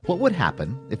What would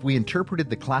happen if we interpreted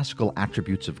the classical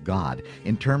attributes of God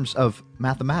in terms of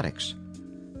mathematics?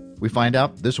 We find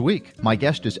out this week. My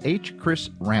guest is H. Chris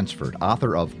Ransford,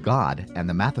 author of God and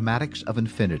the Mathematics of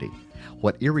Infinity,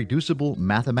 What Irreducible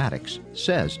Mathematics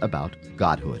Says About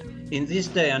Godhood. In this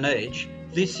day and age,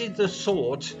 this is the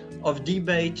sort of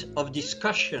debate, of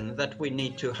discussion that we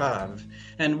need to have.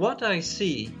 And what I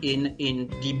see in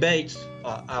debates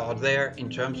out there in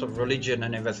terms of religion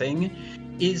and everything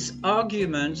is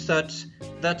arguments that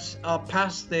are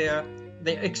past their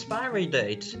expiry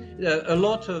date. A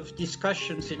lot of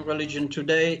discussions in religion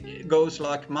today goes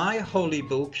like, my holy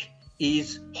book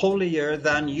is holier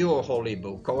than your holy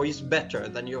book, or is better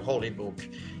than your holy book.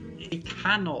 We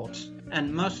cannot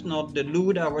and must not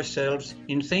delude ourselves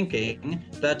in thinking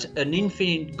that an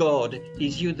infinite God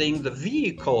is using the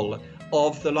vehicle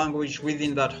of the language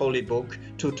within that holy book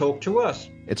to talk to us.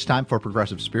 It's time for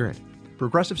Progressive Spirit.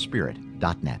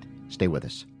 ProgressiveSpirit.net. Stay with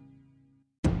us.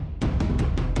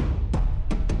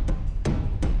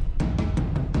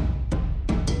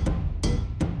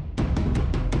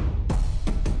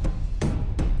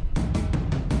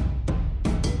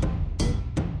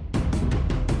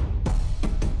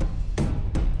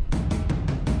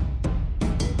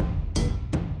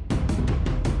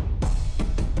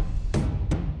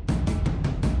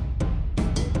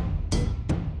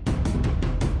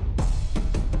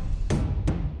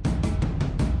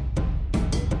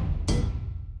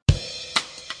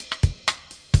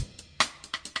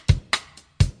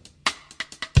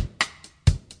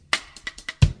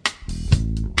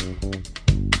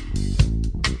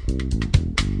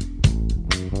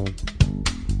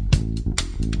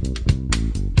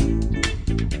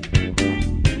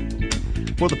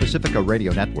 For the Pacifica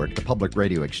Radio Network, the Public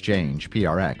Radio Exchange,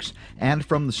 PRX, and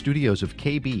from the studios of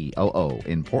KBOO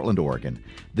in Portland, Oregon,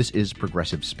 this is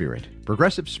Progressive Spirit.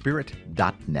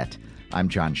 ProgressiveSpirit.net. I'm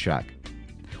John Shuck.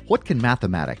 What can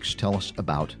mathematics tell us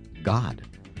about God?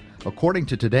 According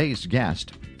to today's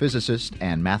guest, physicist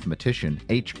and mathematician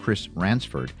H. Chris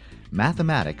Ransford,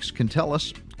 mathematics can tell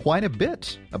us quite a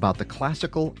bit about the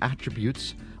classical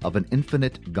attributes of an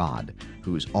infinite God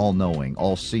who's all-knowing,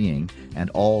 all-seeing, and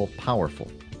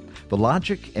all-powerful. The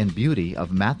logic and beauty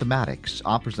of mathematics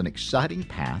offers an exciting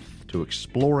path to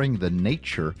exploring the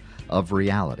nature of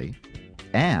reality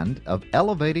and of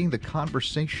elevating the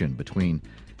conversation between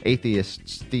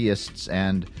atheists, theists,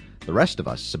 and the rest of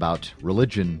us about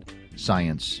religion,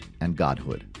 science, and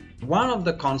godhood. One of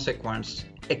the consequences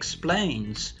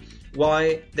explains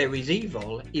why there is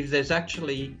evil if there's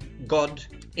actually God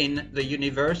in the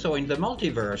universe or in the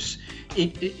multiverse.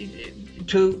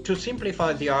 To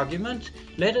simplify the argument,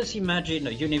 let us imagine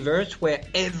a universe where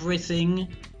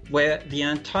the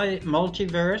entire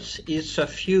multiverse is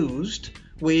suffused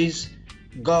with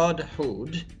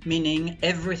Godhood, meaning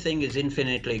everything is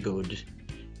infinitely good.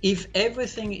 If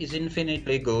everything is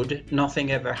infinitely good,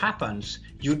 nothing ever happens.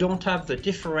 You don't have the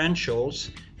differentials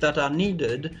that are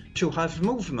needed to have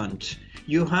movement.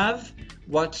 You have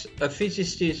what a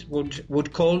physicist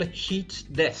would call heat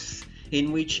death,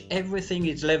 in which everything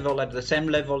is level at the same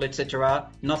level, etc.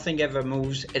 Nothing ever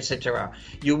moves, etc.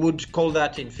 You would call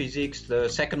that in physics the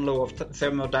second law of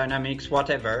thermodynamics,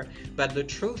 whatever. But the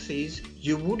truth is,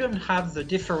 you wouldn't have the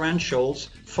differentials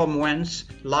from whence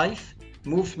life,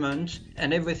 movement,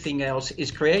 and everything else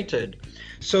is created.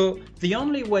 So the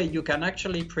only way you can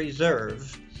actually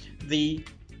preserve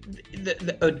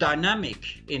a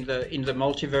dynamic in the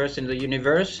multiverse, in the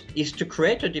universe, is to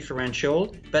create a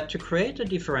differential. But to create a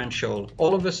differential,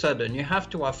 all of a sudden you have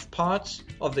to have parts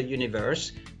of the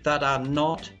universe that are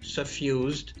not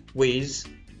suffused with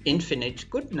infinite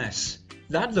goodness.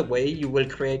 That's the way you will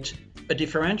create a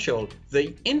differential.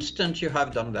 The instant you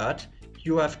have done that,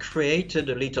 you have created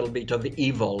a little bit of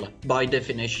evil by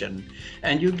definition.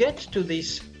 And you get to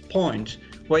this point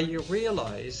where you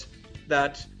realize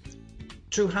that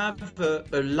to have a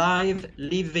live,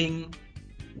 living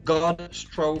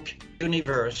God-stroke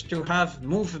universe, to have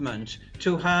movement,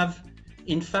 to have,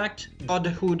 in fact,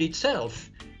 Godhood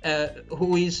itself,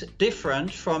 who is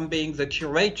different from being the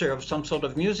curator of some sort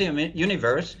of museum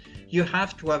universe, you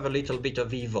have to have a little bit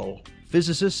of evil.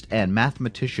 Physicist and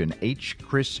mathematician H.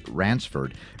 Chris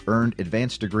Ransford earned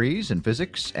advanced degrees in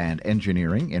physics and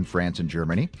engineering in France and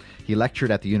Germany. He lectured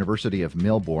at the University of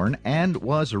Melbourne and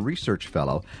was a research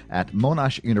fellow at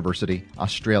Monash University,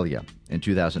 Australia. In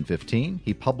 2015,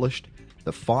 he published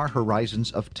The Far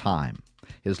Horizons of Time.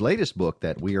 His latest book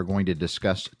that we are going to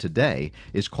discuss today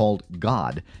is called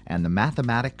God and the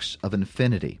Mathematics of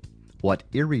Infinity, What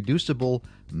Irreducible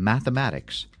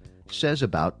Mathematics Says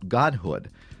About Godhood.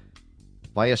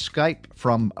 Via Skype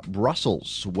from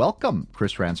Brussels. Welcome,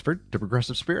 Chris Ransford, to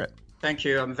Progressive Spirit. Thank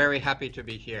you. I'm very happy to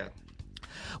be here.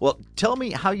 Well, tell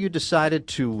me how you decided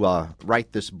to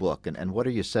write this book, and what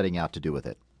are you setting out to do with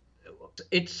it?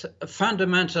 It's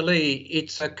fundamentally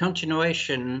it's a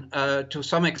continuation to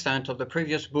some extent of the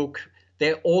previous book.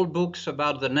 They're all books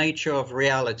about the nature of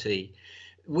reality.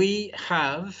 We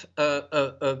have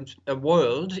a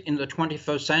world in the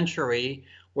 21st century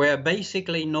where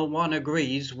basically no one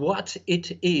agrees what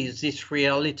it is, this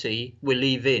reality we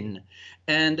live in.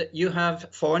 And you have,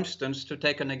 for instance, to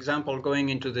take an example going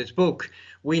into this book,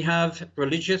 we have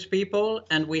religious people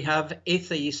and we have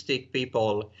atheistic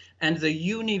people. And the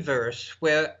universe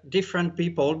where different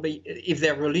people, if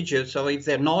they're religious or if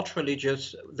they're not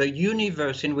religious, the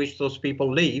universe in which those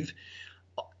people live,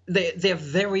 they're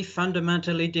very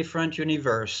fundamentally different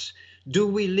universe. Do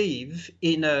we live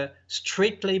in a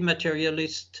strictly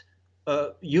materialist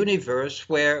universe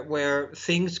where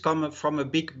things come from a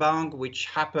big bang which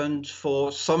happened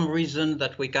for some reason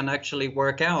that we can actually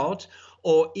work out,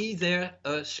 or either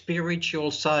a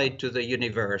spiritual side to the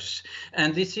universe?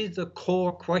 And this is the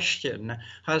core question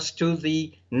as to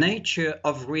the nature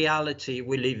of reality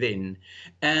we live in.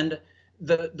 And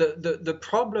the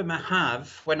problem I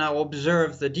have when I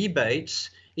observe the debates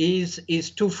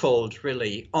is twofold,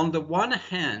 really. On the one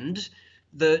hand,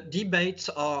 the debates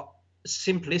are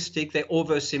simplistic, they're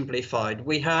oversimplified.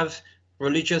 We have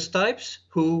religious types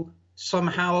who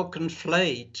somehow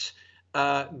conflate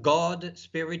God,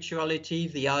 spirituality,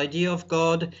 the idea of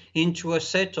God into a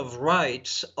set of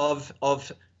rites of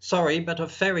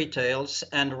fairy tales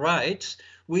and rites,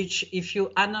 which, if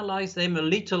you analyze them a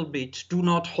little bit, do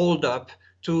not hold up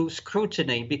to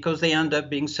scrutiny because they end up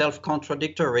being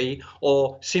self-contradictory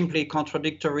or simply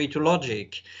contradictory to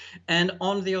logic. And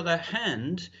on the other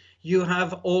hand, you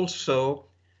have also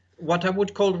what I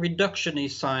would call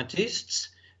reductionist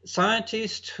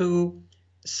scientists who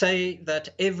say that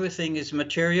everything is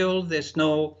material, there's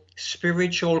no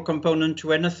spiritual component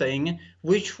to anything,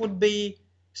 which would be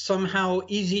somehow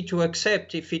easy to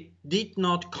accept if it did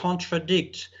not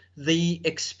contradict the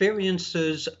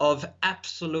experiences of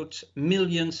absolute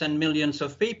millions and millions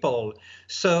of people.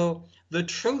 So the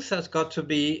truth has got to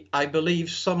be, I believe,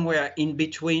 somewhere in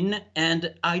between,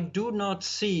 and I do not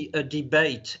see a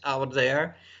debate out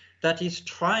there that is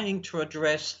trying to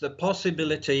address the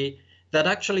possibility that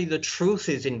actually the truth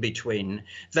is in between,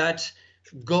 that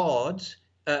God,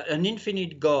 an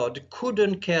infinite God,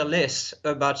 couldn't care less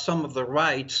about some of the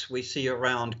rights we see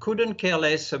around, couldn't care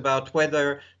less about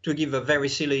whether, to give a very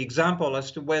silly example,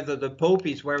 as to whether the Pope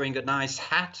is wearing a nice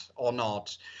hat or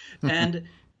not. And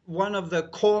one of the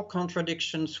core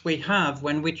contradictions we have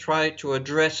when we try to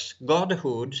address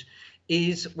godhood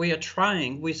is we are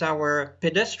trying with our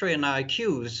pedestrian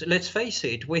IQs. Let's face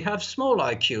it, we have small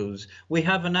IQs. We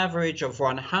have an average of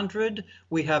 100.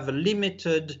 We have a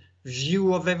limited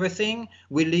view of everything.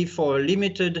 We live for a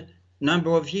limited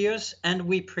number of years, and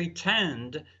we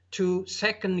pretend to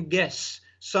second guess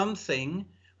something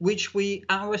which we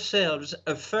ourselves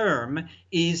affirm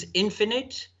is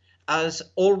infinite, has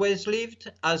always lived,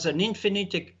 as an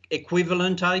infinite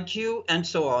equivalent IQ, and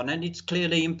so on, and it's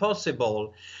clearly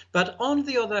impossible. But on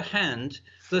the other hand,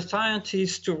 the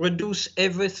scientists, to reduce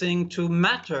everything to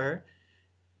matter,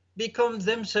 become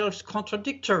themselves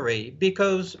contradictory,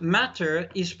 because matter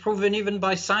is proven even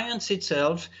by science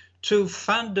itself to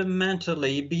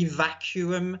fundamentally be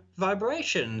vacuum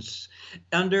vibrations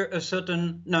under a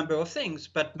certain number of things.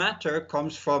 But matter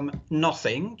comes from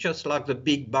nothing, just like the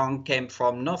Big Bang came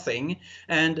from nothing,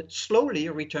 and slowly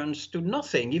returns to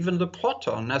nothing. Even the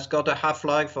proton has got a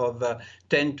half-life of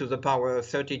 10 to the power of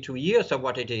 32 years or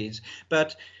what it is.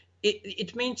 But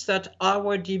it means that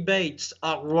our debates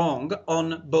are wrong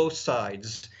on both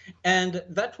sides. And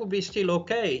that would be still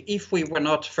okay if we were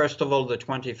not, first of all, the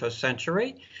 21st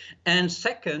century, and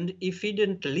second, if it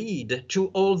didn't lead to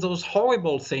all those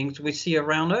horrible things we see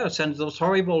around us. And those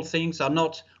horrible things are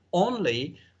not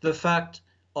only the fact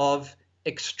of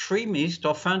extremists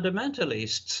or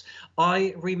fundamentalists.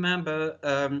 I remember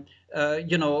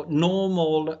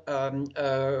normal,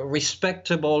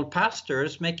 respectable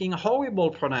pastors making horrible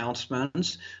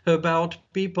pronouncements about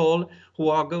people who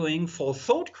are going for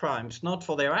thought crimes, not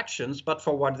for their actions, but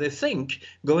for what they think,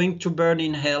 going to burn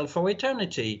in hell for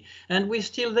eternity. And we're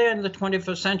still there in the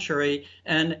 21st century.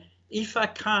 And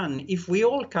if we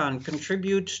all can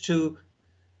contribute to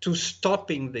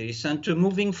stopping this and to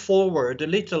moving forward a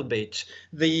little bit,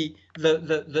 the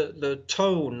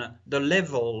tone, the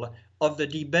level of the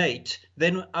debate,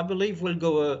 then I believe we'll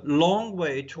go a long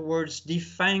way towards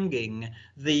defanging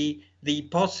the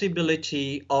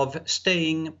possibility of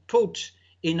staying put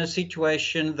in a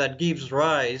situation that gives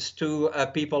rise to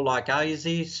people like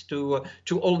ISIS, to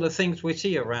all the things we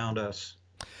see around us.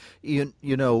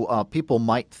 People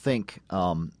might think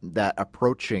that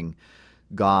approaching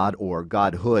God or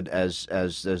Godhood, as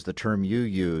the term you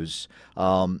use,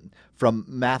 from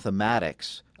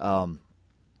mathematics,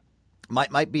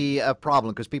 might be a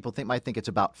problem because people might think it's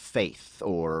about faith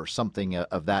or something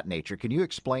of that nature. Can you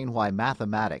explain why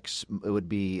mathematics would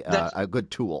be a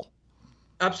good tool?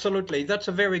 Absolutely, that's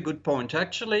a very good point.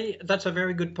 Actually, that's a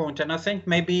very good point, and I think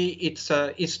maybe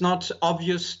it's not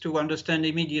obvious to understand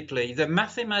immediately. The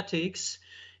mathematics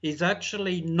is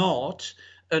actually not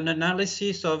an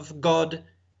analysis of God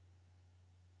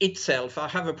itself. I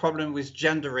have a problem with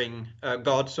gendering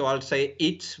God, so I'll say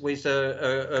it with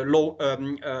a low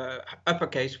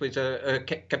uppercase with a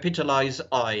capitalized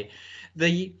I.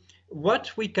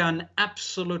 What we can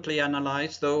absolutely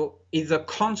analyze, though, is the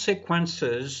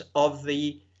consequences of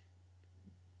the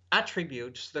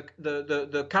attributes,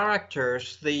 the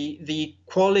characters, the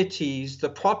qualities, the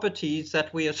properties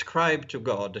that we ascribe to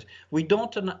God. We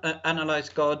don't analyze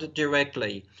God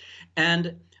directly.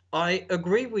 And I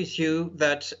agree with you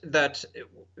that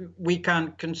we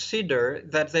can consider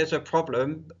that there's a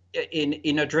problem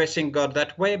in addressing God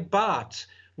that way, but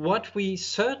what we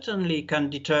certainly can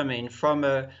determine from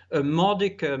a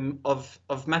modicum of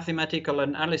mathematical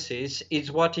analysis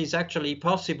is what is actually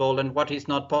possible and what is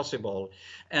not possible.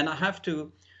 And I have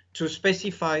to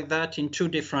specify that in two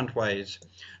different ways.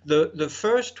 The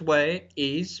first way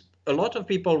is, a lot of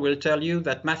people will tell you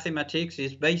that mathematics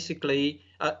is basically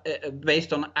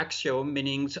based on axiom,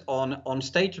 meaning on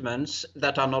statements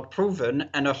that are not proven,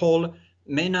 and a whole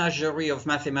menagerie of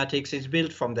mathematics is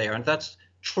built from there. And that's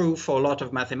true for a lot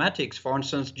of mathematics. For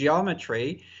instance,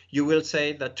 geometry, you will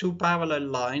say that two parallel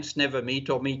lines never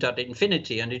meet or meet at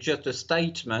infinity, and it's just a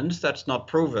statement that's not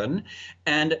proven.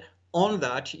 And on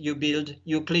that, you build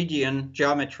Euclidean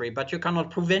geometry, but you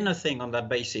cannot prove anything on that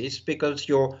basis because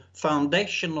your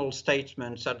foundational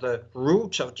statements at the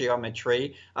root of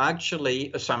geometry are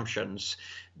actually assumptions.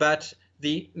 But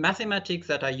the mathematics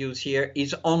that I use here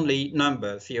is only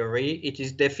number theory. It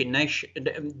is definitional.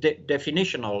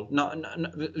 No,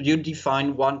 you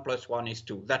define 1 + 1 is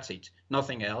 2. That's it,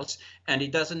 nothing else. And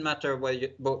it doesn't matter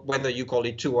whether you call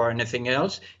it 2 or anything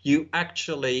else. You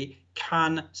actually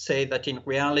can say that in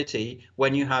reality,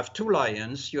 when you have two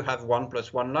lions, you have 1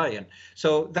 + 1 lion.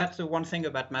 So that's the one thing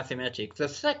about mathematics. The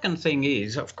second thing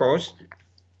is, of course,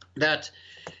 that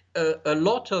a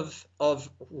lot of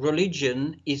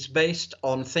religion is based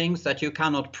on things that you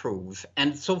cannot prove,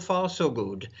 and so far so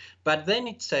good. But then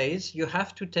it says you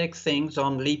have to take things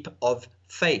on leap of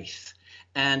faith.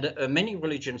 And many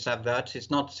religions have that.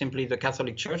 It's not simply the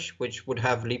Catholic Church, which would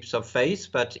have leaps of faith,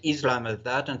 but Islam has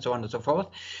that, and so on and so forth.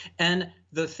 And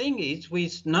the thing is,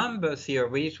 with number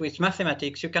theories, with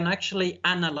mathematics, you can actually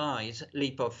analyze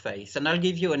leap of faith. And I'll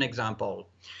give you an example.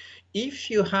 If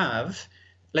you have,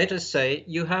 let us say,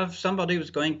 you have somebody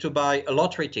who's going to buy a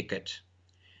lottery ticket,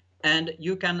 and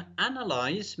you can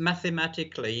analyze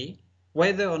mathematically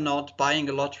whether or not buying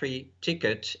a lottery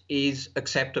ticket is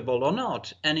acceptable or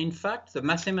not. And in fact, the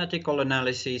mathematical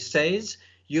analysis says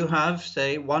you have,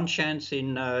 say, one chance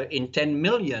in 10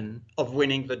 million of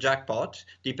winning the jackpot,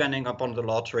 depending upon the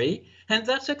lottery, and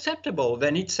that's acceptable.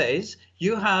 Then it says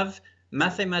you have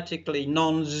mathematically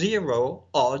non-zero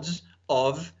odds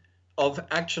of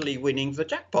actually winning the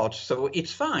jackpot, so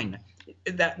it's fine.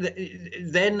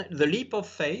 Then the leap of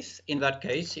faith, in that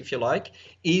case, if you like,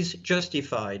 is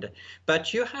justified.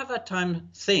 But you have at times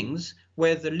things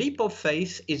where the leap of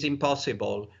faith is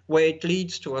impossible, where it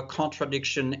leads to a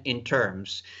contradiction in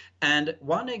terms. And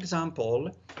one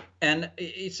example, and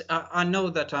I know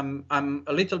that I'm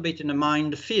a little bit in a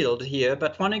minefield here,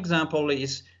 but one example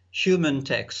is human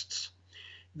texts.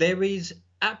 There is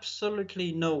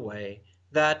absolutely no way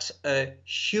that a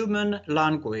human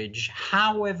language,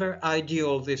 however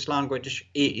ideal this language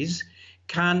is,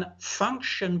 can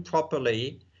function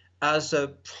properly as a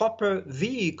proper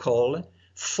vehicle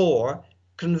for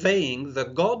conveying the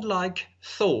godlike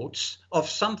thoughts of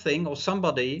something or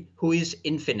somebody who is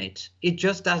infinite. It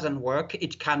just doesn't work.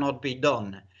 It cannot be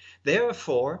done.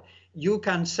 Therefore, you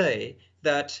can say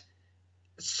that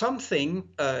something,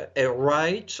 a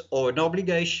right or an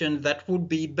obligation that would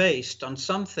be based on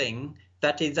something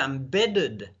that is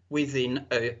embedded within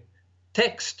a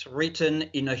text written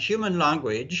in a human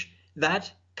language,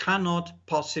 that cannot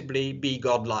possibly be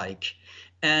godlike.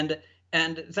 And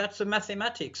that's the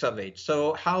mathematics of it.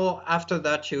 So how after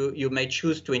that you may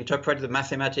choose to interpret the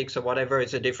mathematics or whatever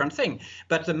is a different thing.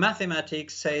 But the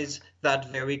mathematics says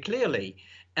that very clearly.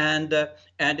 and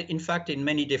in fact in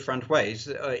many different ways,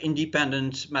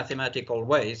 independent mathematical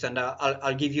ways. And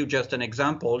I'll give you just an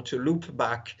example to loop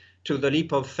back to the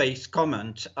leap of faith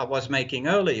comment I was making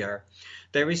earlier.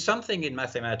 There is something in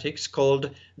mathematics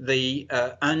called the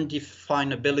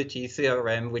undefinability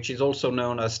theorem, which is also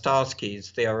known as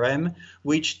Tarski's theorem,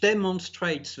 which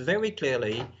demonstrates very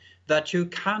clearly that you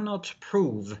cannot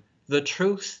prove the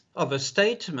truth of a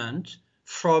statement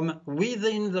from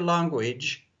within the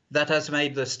language that has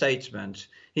made the statement.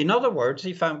 In other words,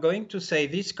 if I'm going to say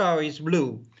this car is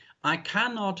blue, I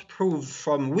cannot prove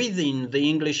from within the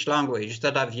English language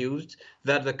that I've used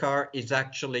that the car is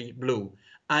actually blue.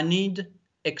 I need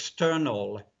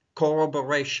external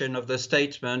corroboration of the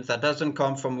statement that doesn't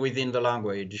come from within the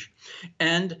language.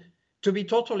 And to be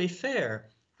totally fair,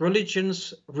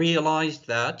 religions realize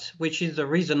that, which is the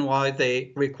reason why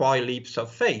they require leaps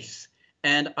of faith.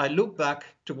 And I look back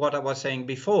to what I was saying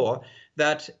before,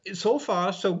 that so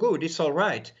far so good, it's all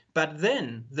right. But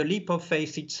then the leap of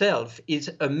faith itself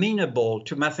is amenable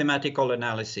to mathematical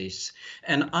analysis.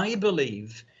 And I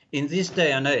believe in this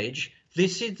day and age,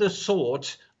 this is the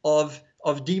sort of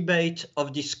debate,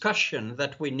 of discussion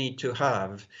that we need to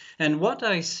have. And what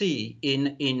I see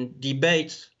in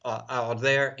debates out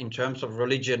there in terms of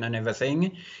religion and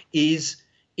everything is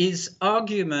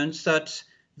arguments that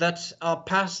are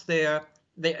past their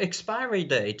expiry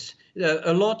date.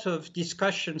 A lot of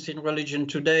discussions in religion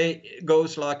today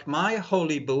goes like, my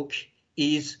holy book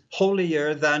is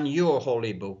holier than your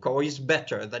holy book, or is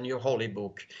better than your holy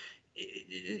book.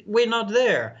 We're not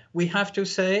there. We have to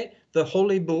say the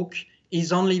holy book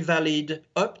is only valid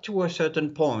up to a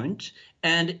certain point,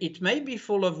 and it may be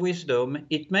full of wisdom,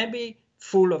 it may be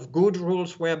full of good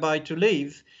rules whereby to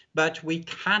live, but we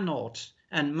cannot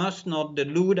and must not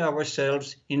delude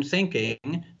ourselves in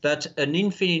thinking that an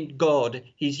infinite God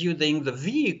is using the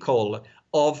vehicle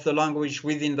of the language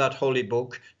within that holy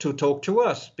book to talk to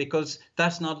us, because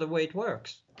that's not the way it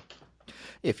works.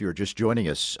 If you're just joining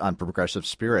us on Progressive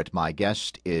Spirit, my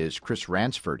guest is Chris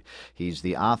Ransford. He's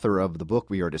the author of the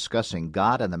book we are discussing,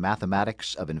 God and the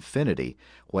Mathematics of Infinity,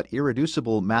 What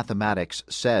Irreducible Mathematics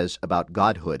Says About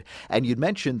Godhood. And you'd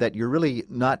mentioned that you're really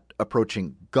not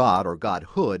approaching God or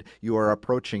Godhood, you are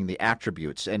approaching the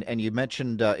attributes. And you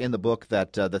mentioned in the book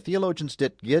that the theologians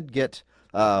did get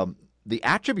the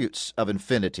attributes of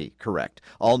infinity correct,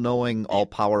 all-knowing,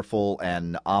 all-powerful,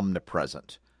 and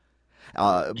omnipresent.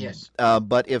 Yes.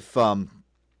 But if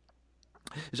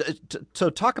so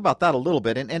talk about that a little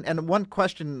bit. And one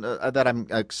question that I'm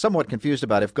somewhat confused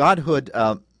about, if Godhood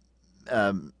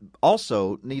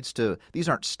also needs to, these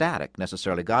aren't static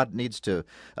necessarily. God needs to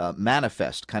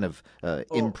manifest, kind of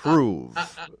improve.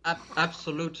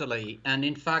 Absolutely. And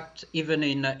in fact, even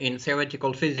in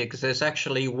theoretical physics, there's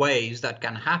actually ways that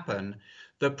can happen.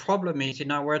 The problem is,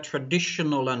 in our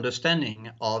traditional understanding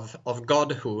of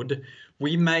Godhood,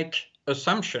 we make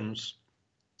assumptions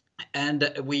and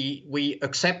we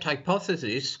accept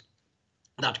hypotheses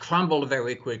that crumble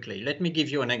very quickly. Let me give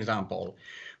you an example.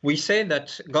 We say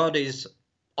that God is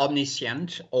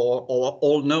omniscient or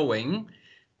all-knowing,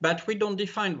 but we don't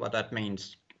define what that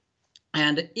means.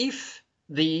 And if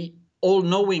the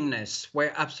all-knowingness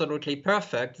were absolutely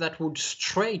perfect, that would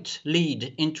straight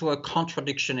lead into a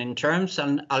contradiction in terms,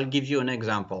 and I'll give you an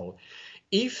example.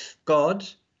 If God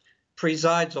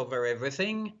presides over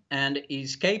everything and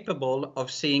is capable of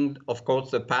seeing, of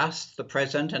course, the past, the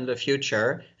present, and the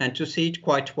future, and to see it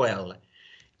quite well,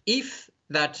 if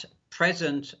that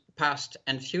present, past,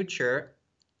 and future,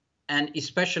 and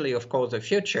especially, of course, the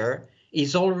future,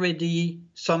 is already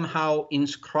somehow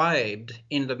inscribed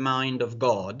in the mind of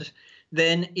God,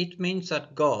 then it means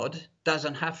that God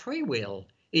doesn't have free will.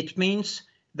 It means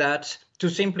that, to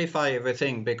simplify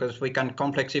everything, because we can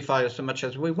complexify so much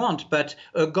as we want, but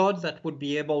a God that would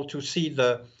be able to see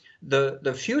the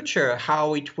future,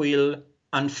 how it will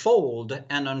unfold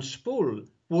and unspool,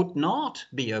 would not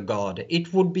be a God.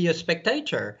 It would be a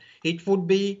spectator. It would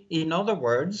be, in other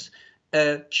words,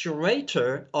 a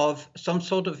curator of some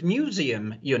sort of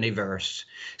museum universe.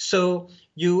 So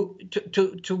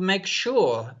to make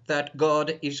sure that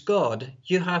God is God,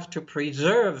 you have to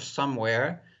preserve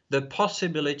somewhere the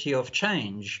possibility of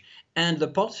change. And the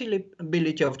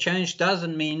possibility of change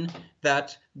doesn't mean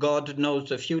that God knows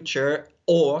the future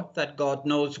or that God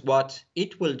knows what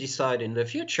it will decide in the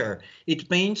future.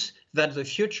 It means that the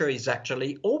future is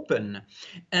actually open.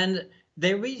 And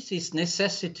there is this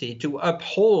necessity to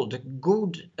uphold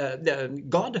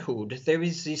Godhood. There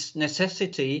is this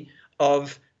necessity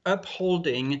of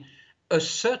upholding a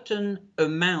certain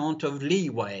amount of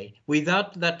leeway.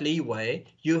 Without that leeway,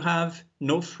 you have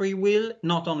no free will,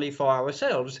 not only for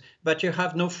ourselves, but you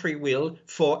have no free will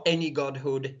for any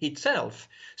godhood itself.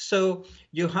 So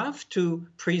you have to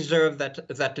preserve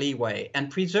that leeway.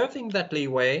 And preserving that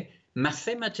leeway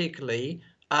mathematically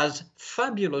has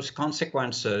fabulous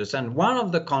consequences. And one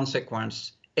of the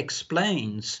consequences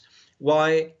explains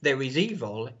why there is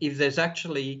evil if there's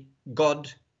actually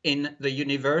God in the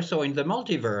universe or in the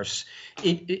multiverse.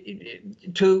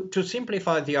 To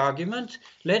simplify the argument,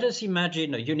 let us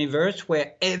imagine a universe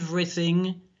where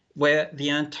the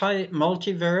entire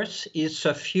multiverse is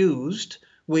suffused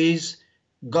with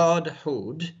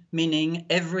godhood, meaning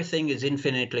everything is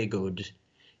infinitely good.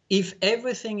 If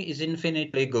everything is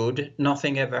infinitely good,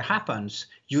 nothing ever happens.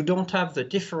 You don't have the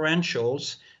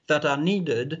differentials that are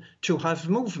needed to have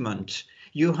movement.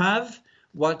 You have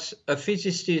what a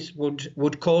physicist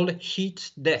would call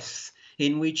heat death,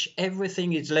 in which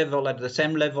everything is level at the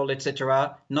same level,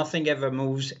 etc. Nothing ever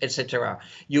moves, etc.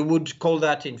 You would call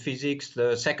that in physics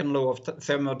the second law of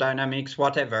thermodynamics,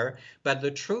 whatever. But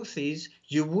the truth is,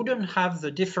 you wouldn't have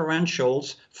the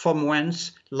differentials from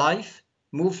whence life,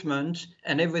 movement,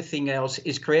 and everything else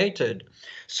is created.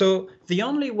 So the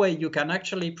only way you can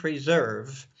actually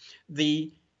preserve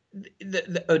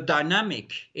a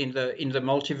dynamic in the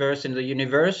multiverse, in the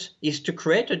universe, is to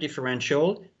create a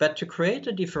differential. But to create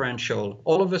a differential,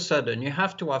 all of a sudden you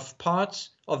have to have parts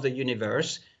of the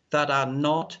universe that are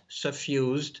not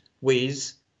suffused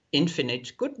with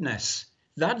infinite goodness.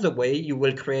 That's the way you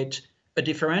will create a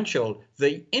differential.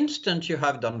 The instant you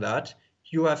have done that,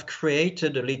 you have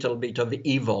created a little bit of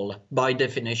evil by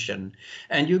definition.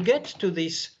 And you get to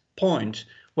this point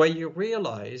where you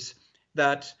realize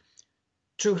that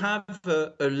to have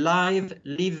a live,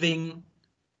 living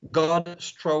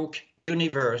God-stroke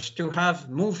universe, to have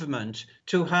movement,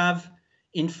 to have,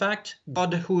 in fact,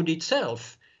 godhood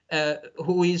itself,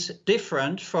 who is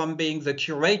different from being the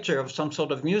curator of some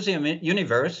sort of museum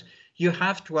universe, you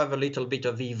have to have a little bit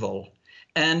of evil.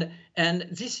 And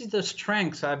this is the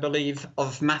strength, I believe,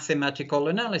 of mathematical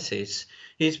analysis,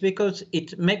 is because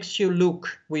it makes you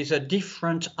look with a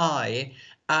different eye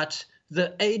at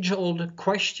the age-old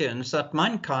questions that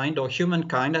mankind or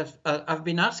humankind have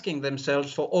been asking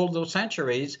themselves for all those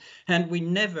centuries, and we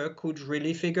never could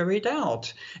really figure it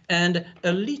out. And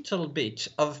a little bit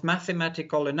of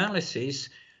mathematical analysis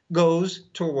goes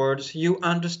towards you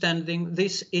understanding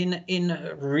this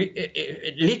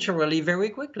literally very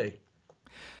quickly.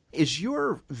 Is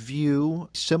your view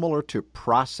similar to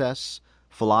process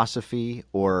philosophy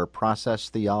or process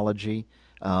theology,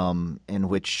 in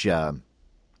which I'm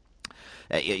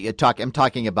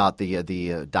talking about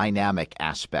the dynamic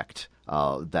aspect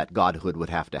that godhood would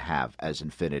have to have as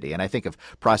infinity, and I think of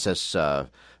process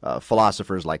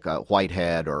philosophers like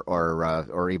Whitehead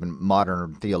or even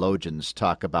modern theologians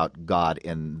talk about God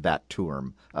in that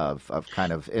term of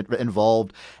kind of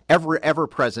involved, ever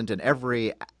present in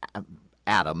every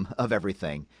atom of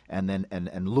everything, and then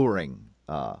and luring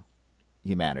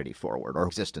humanity forward or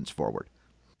existence forward.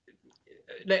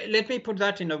 Let me put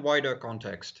that in a wider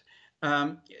context.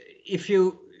 If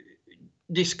you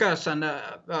discuss, and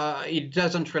it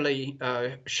doesn't really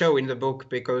show in the book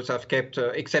because I've kept,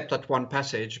 except that one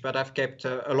passage, but I've kept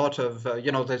a lot of,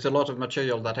 there's a lot of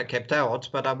material that I kept out,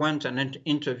 but I went and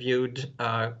interviewed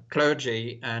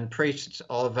clergy and priests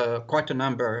of quite a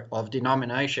number of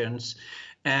denominations,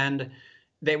 and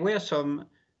there were some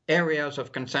areas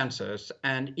of consensus.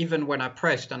 And even when I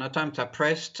pressed, and at times I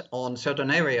pressed on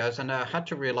certain areas, and I had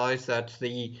to realize that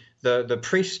the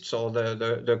priests or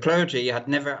the clergy had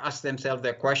never asked themselves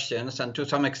their questions, and to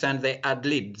some extent they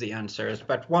ad-libbed the answers.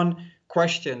 But one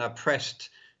question I pressed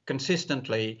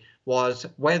consistently was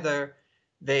whether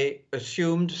they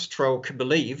assumed /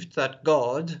 believed that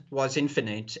God was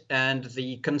infinite, and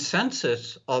the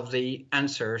consensus of the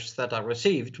answers that I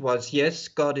received was yes,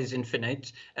 God is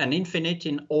infinite, and infinite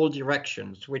in all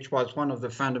directions, which was one of the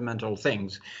fundamental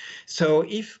things. So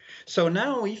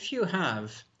now if you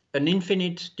have an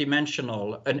infinite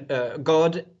dimensional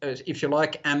God, if you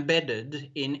like,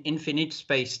 embedded in infinite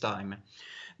space-time,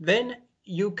 then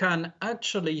you can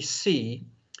actually see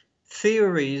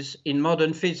theories in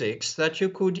modern physics that you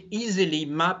could easily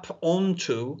map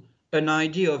onto an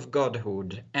idea of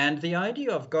godhood. And the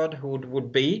idea of godhood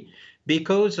would be,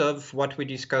 because of what we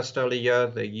discussed earlier,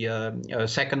 the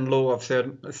second law of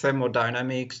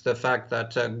thermodynamics, the fact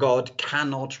that God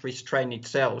cannot restrain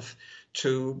itself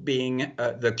to being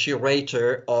the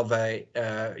curator of a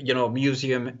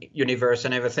museum universe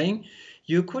and everything,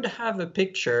 you could have a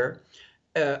picture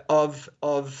of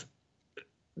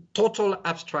total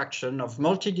abstraction of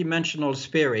multidimensional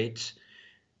spirits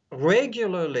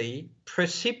regularly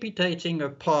precipitating a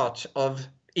part of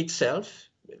itself,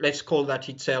 let's call that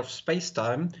itself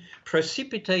space-time,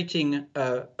 precipitating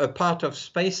a part of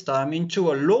space-time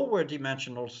into a lower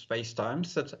dimensional space-time,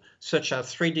 such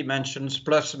as 3 dimensions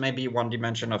plus maybe 1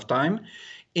 dimension of time,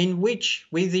 in which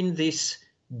within this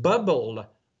bubble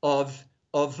of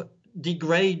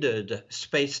degraded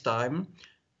space-time,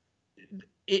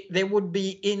 there would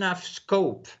be enough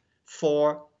scope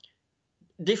for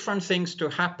different things to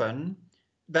happen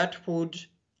that would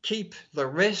keep the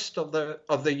rest of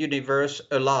the universe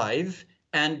alive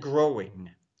and growing,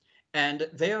 and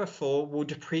therefore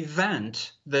would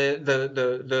prevent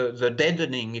the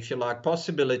deadening, if you like,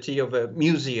 possibility of a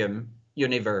museum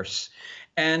universe.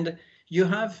 And you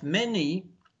have many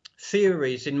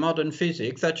theories in modern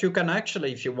physics that you can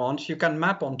actually, if you want, you can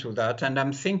map onto that. And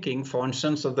I'm thinking, for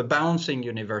instance, of the bouncing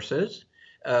universes,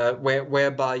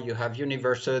 whereby you have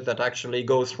universes that actually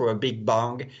go through a big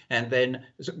bang and then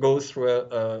go through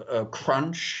a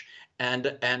crunch, and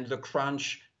the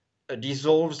crunch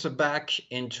dissolves back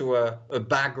into a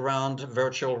background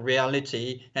virtual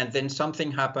reality, and then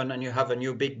something happens and you have a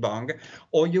new big bang.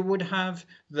 Or you would have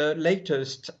the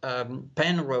latest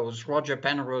Penrose, Roger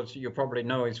Penrose, you probably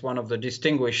know, is one of the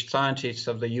distinguished scientists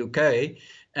of the UK,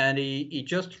 and he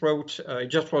just wrote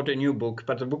a new book,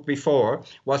 but the book before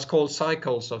was called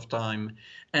Cycles of Time.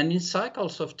 And in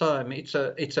Cycles of Time, it's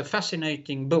a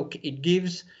fascinating book. It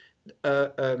gives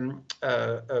a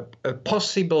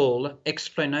possible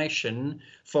explanation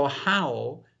for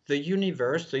how the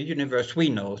universe we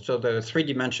know, so the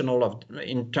 3-dimensional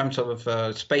in terms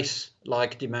of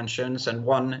space-like dimensions and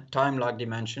 1 time-like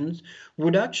dimensions,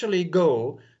 would actually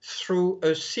go through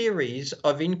a series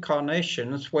of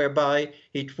incarnations whereby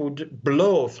it would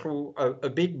blow through a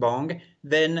big bang,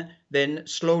 then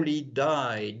slowly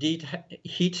die,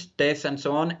 heat, death, and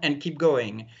so on, and keep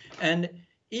going. And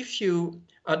if you,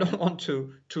 I don't want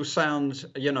to sound,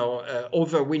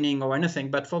 overweening or anything,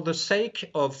 but for the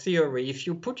sake of theory, if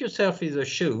you put yourself in the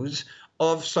shoes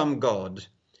of some god,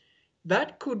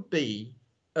 that could be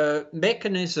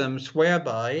mechanisms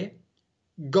whereby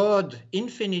God,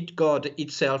 infinite God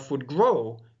itself, would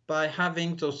grow by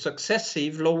having those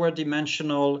successive lower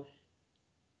dimensional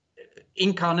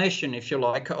incarnation, if you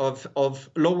like, of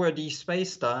lower D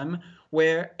space-time,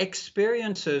 where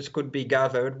experiences could be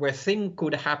gathered, where things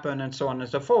could happen, and so on and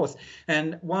so forth.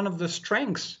 And one of the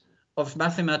strengths of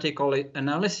mathematical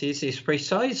analysis is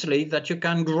precisely that you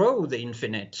can grow the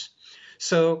infinite.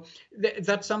 So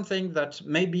that's something that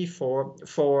maybe for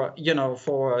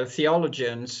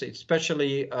theologians,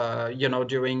 especially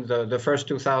during the first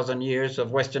 2,000 years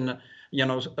of Western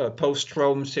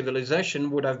post-Rome civilization,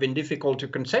 would have been difficult to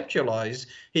conceptualize,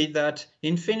 is that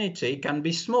infinity can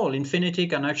be small. Infinity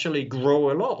can actually grow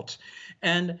a lot.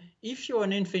 And if you're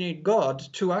an infinite God,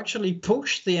 to actually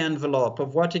push the envelope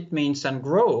of what it means and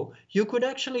grow, you could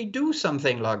actually do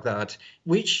something like that,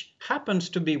 which happens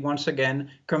to be, once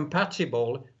again,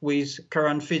 compatible with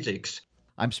current physics.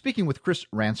 I'm speaking with Chris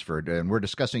Ransford, and we're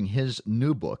discussing his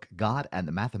new book, God and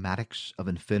the Mathematics of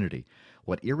Infinity,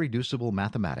 What Irreducible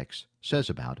Mathematics Says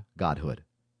About Godhood.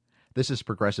 This is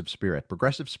Progressive Spirit,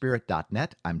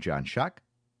 progressivespirit.net. I'm John Shuck.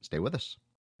 Stay with us.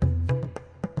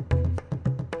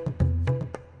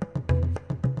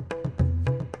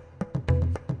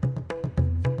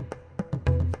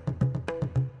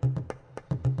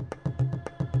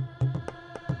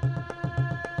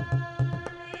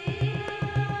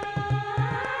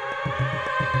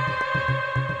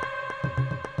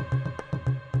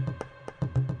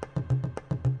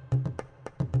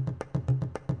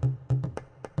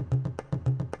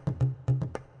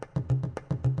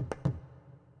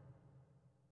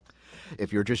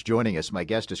 If you're just joining us, my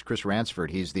guest is Chris Ransford.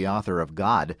 He's the author of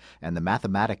God and the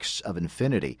Mathematics of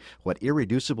Infinity, What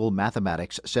Irreducible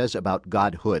Mathematics Says About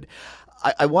Godhood.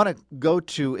 I want to go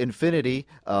to infinity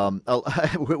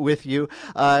with you.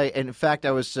 In fact,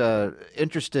 I was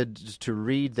interested to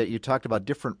read that you talked about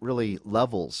different really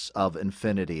levels of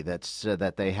infinity,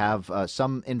 that they have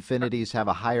some infinities have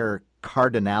a higher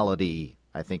cardinality,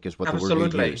 I think is what Absolutely.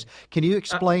 The word you use. Can you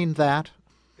explain that?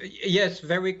 Yes,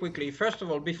 very quickly. First of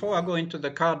all, before I go into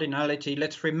the cardinality,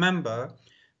 let's remember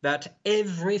that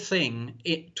everything,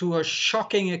 to a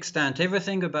shocking extent,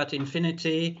 everything about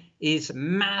infinity is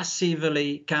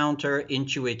massively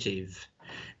counterintuitive.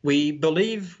 We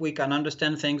believe we can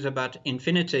understand things about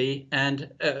infinity, and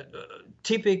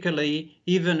typically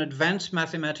even advanced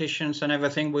mathematicians and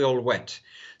everything, we all wet.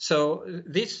 So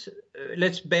this,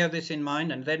 let's bear this in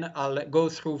mind, and then I'll go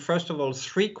through, first of all,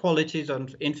 3 qualities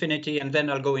of infinity, and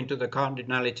then I'll go into the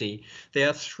cardinality. There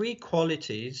are 3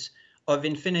 qualities of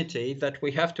infinity that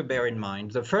we have to bear in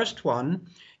mind. The first one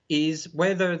is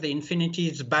whether the infinity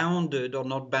is bounded or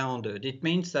not bounded. It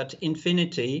means that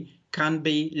infinity can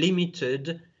be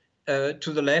limited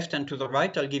to the left and to the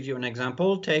right. I'll give you an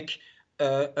example. Take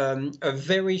a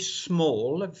very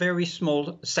small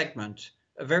segment,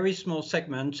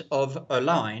 of a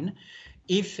line,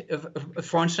 if,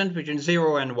 for instance, between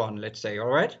 0 and 1, let's say, all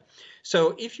right?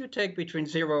 So if you take between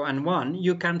 0 and 1,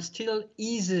 you can still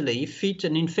easily fit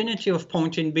an infinity of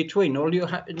points in between. All you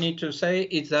need to say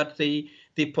is that the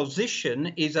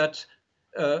position is at,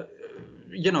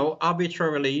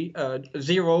 arbitrarily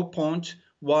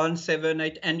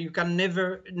 0.178, and you can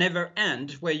never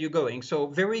end where you're going. So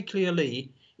very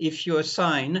clearly, if you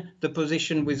assign the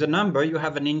position with a number, you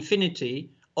have an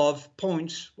infinity of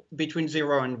points between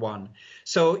 0 and 1.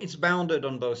 So it's bounded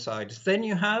on both sides. Then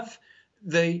you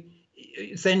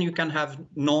can have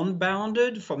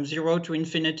non-bounded from 0 to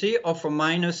infinity, or from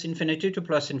minus infinity to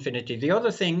plus infinity. The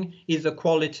other thing is the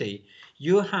quality.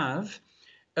 You have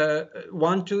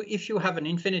if you have an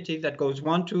infinity that goes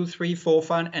 1, 2, 3, 4,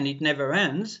 5, and it never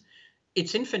ends,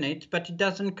 it's infinite, but it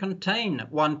doesn't contain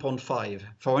 1.5,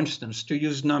 for instance, to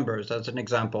use numbers as an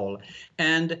example.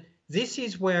 And this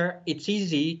is where it's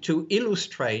easy to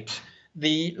illustrate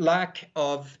the lack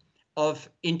of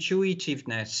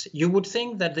intuitiveness. You would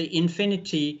think that the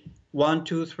infinity 1,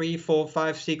 2, 3, 4,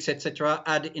 5, 6, etc.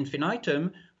 ad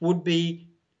infinitum would be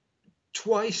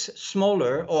twice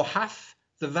smaller, or half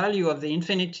the value of the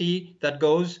infinity that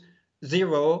goes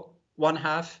 0,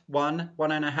 1/2, 1,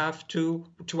 1.5, 2,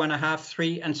 2.5,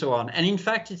 3, and so on. And in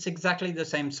fact, it's exactly the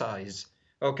same size.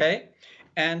 Okay,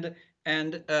 and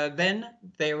then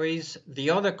there is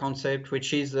the other concept,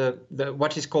 which is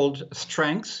what is called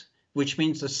strength, which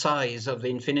means the size of the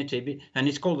infinity. And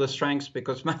it's called the strength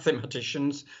because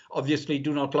mathematicians obviously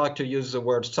do not like to use the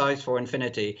word size for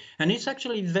infinity. And it's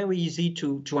actually very easy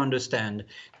to understand.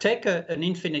 Take an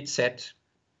infinite set.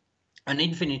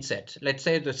 Let's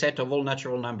say the set of all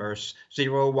natural numbers,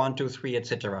 0, 1, 2, 3,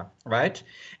 etc. Right?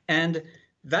 And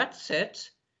that set,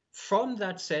 from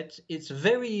that set, it's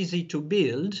very easy to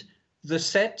build the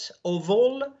set of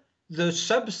all the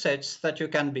subsets that you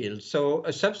can build. So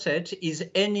a subset is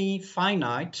any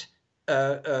finite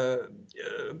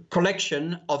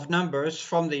collection of numbers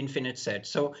from the infinite set.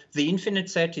 So the infinite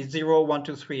set is 0, 1,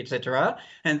 2, 3, etc.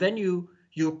 And then you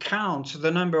count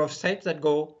the number of sets that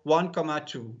go 1,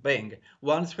 2, bang,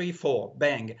 1, 3, 4,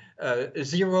 bang,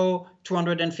 0,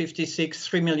 256,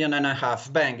 3 million and a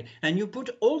half, bang. And you put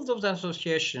all those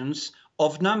associations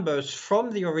of numbers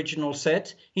from the original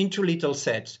set into little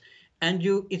sets. And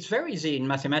it's very easy in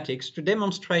mathematics to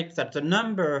demonstrate that the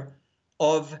number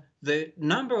of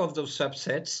those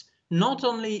subsets not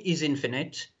only is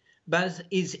infinite, but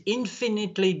is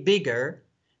infinitely bigger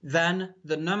than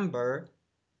the number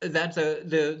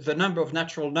the number of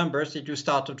natural numbers that you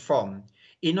started from.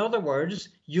 In other words,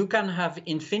 you can have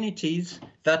infinities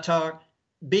that are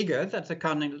bigger, that's a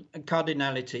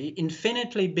cardinality,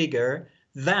 infinitely bigger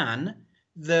than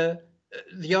the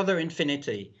other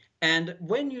infinity. And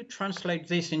when you translate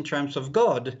this in terms of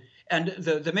God, and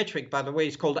the metric, by the way,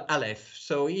 is called Aleph.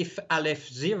 So if Aleph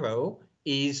 0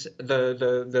 is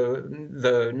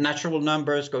the natural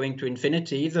numbers going to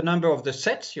infinity, the number of the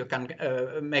sets you can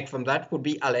make from that would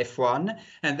be Aleph 1,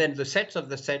 and then the sets of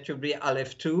the set would be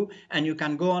Aleph 2, and you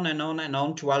can go on and on and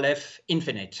on to Aleph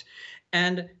infinite.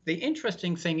 And the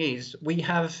interesting thing is we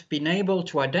have been able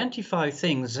to identify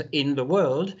things in the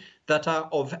world that are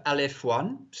of Aleph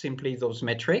 1, simply those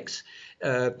metrics,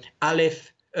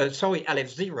 Aleph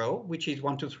 0, which is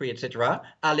 1, 2, 3, etc.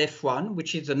 Aleph 1,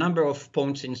 which is the number of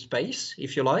points in space,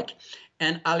 if you like.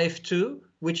 And Aleph 2,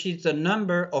 which is the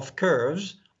number of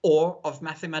curves or of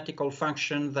mathematical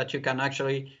functions that you can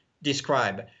actually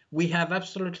describe. We have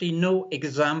absolutely no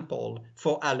example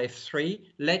for Aleph 3,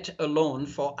 let alone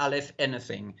for Aleph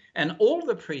anything. And all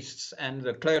the priests and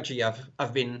the clergy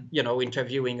I've been,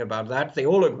 interviewing about that, they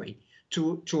all agree,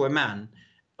 to a man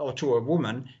or to a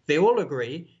woman, they all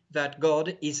agree that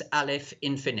God is Aleph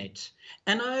infinite.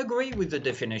 And I agree with the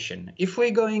definition. If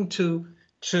we're going to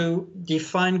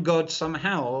define God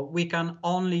somehow, we can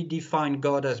only define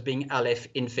God as being Aleph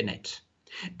infinite.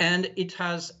 And it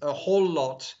has a whole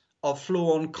lot of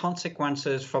flow-on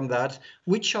consequences from that,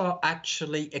 which are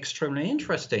actually extremely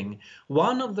interesting.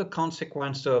 One of the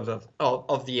consequences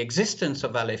of the existence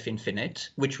of Aleph infinite,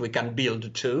 which we can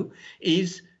build to,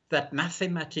 is that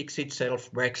mathematics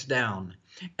itself breaks down.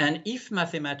 And if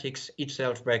mathematics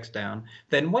itself breaks down,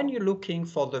 then when you're looking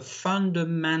for the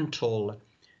fundamental,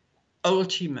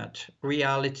 ultimate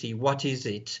reality, what is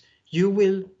it? You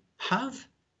will have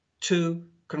to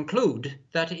conclude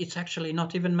that it's actually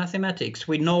not even mathematics.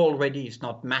 We know already it's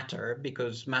not matter,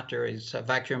 because matter is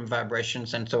vacuum,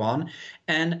 vibrations, and so on.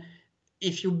 And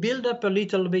if you build up a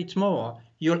little bit more,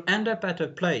 you'll end up at a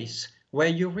place where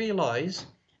you realize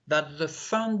that the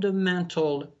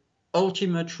fundamental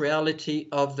ultimate reality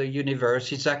of the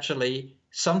universe is actually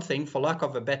something, for lack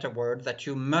of a better word, that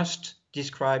you must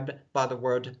describe by the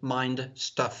word mind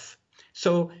stuff.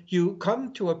 So you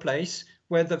come to a place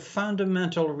where the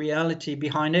fundamental reality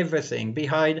behind everything,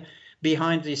 behind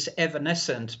this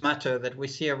evanescent matter that we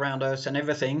see around us and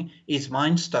everything, is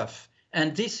mind stuff.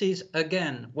 And this is,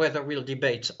 again, where the real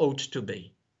debates ought to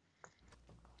be.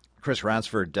 Chris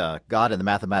Ransford, God and the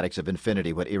Mathematics of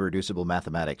Infinity, what Irreducible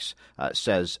Mathematics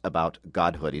says about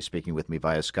Godhood. He's speaking with me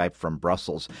via Skype from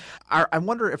Brussels. I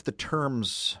wonder if the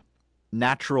terms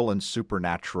natural and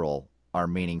supernatural are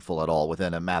meaningful at all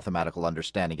within a mathematical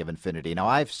understanding of infinity. Now,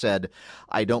 I've said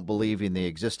I don't believe in the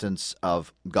existence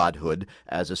of Godhood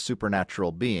as a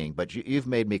supernatural being, but you've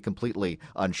made me completely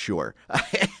unsure.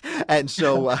 And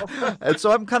so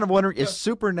I'm kind of wondering, is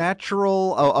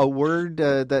supernatural a word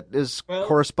that is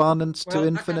correspondence to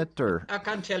infinite? I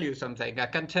can tell you something. I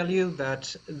can tell you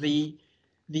that the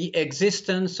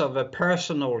existence of a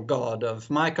personal God, of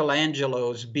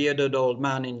Michelangelo's bearded old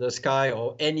man in the sky,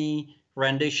 or any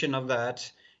rendition of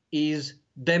that, is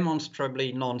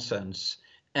demonstrably nonsense.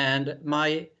 And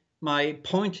my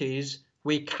point is,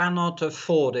 we cannot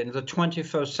afford in the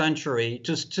 21st century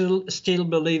to still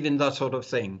believe in that sort of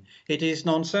thing. It is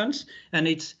nonsense, and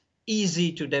it's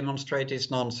easy to demonstrate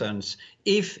it's nonsense.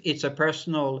 If it's a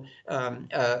personal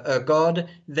God,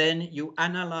 then you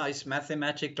analyze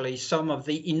mathematically some of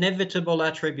the inevitable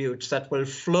attributes that will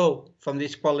flow from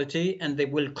this quality, and they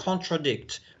will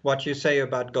contradict what you say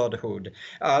about Godhood.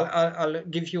 I'll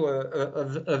give you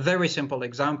a very simple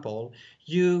example.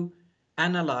 You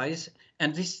analyze,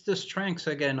 and this is the strength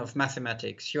again of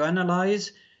mathematics, you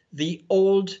analyze the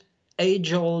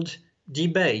age-old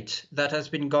debate that has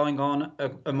been going on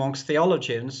amongst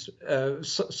theologians,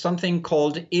 something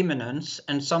called immanence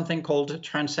and something called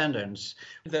transcendence.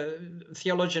 The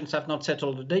theologians have not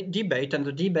settled the debate, and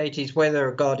the debate is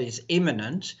whether God is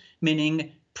immanent,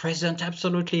 meaning present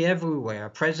absolutely everywhere,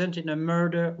 present in a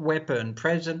murder weapon,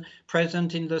 present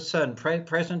in the sun,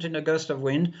 present in a gust of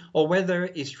wind, or whether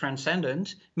it's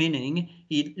transcendent, meaning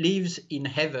he lives in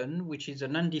heaven, which is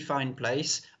an undefined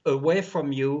place, away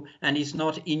from you, and is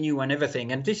not in you and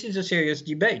everything. And this is a serious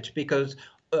debate, because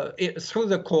through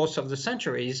the course of the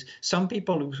centuries, some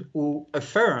people who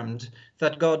affirmed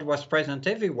that God was present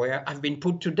everywhere have been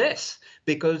put to death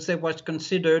because they was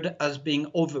considered as being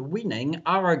overweening,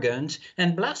 arrogant,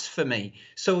 and blasphemy.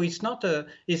 So it's not a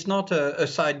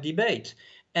side debate.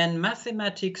 And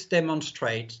mathematics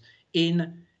demonstrates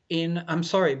in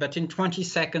 20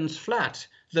 seconds flat,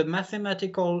 the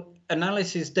mathematical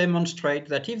analysis demonstrate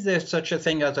that if there's such a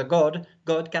thing as a God,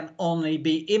 God can only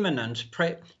be immanent.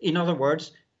 In other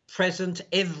words, present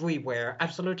everywhere,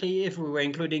 absolutely everywhere,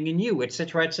 including in you,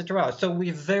 etc., etc. So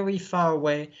we're very far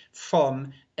away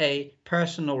from a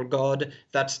personal God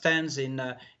that stands in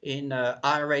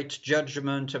irate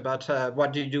judgment about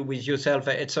what do you do with yourself,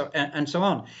 and so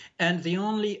on. And the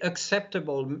only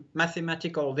acceptable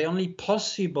mathematical, the only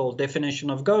possible definition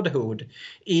of Godhood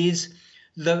is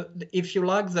if you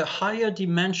like, the higher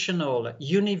dimensional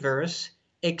universe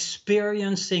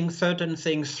experiencing certain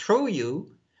things through you,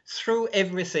 through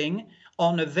everything,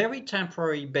 on a very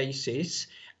temporary basis,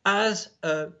 as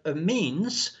a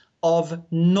means of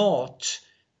not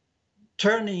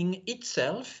turning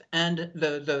itself and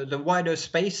the wider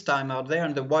space-time out there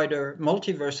and the wider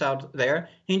multiverse out there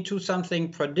into something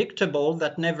predictable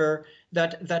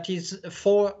that is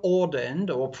foreordained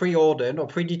or preordained or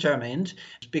predetermined,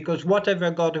 because whatever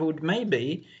Godhood may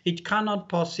be, it cannot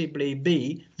possibly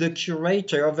be the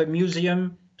curator of a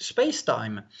museum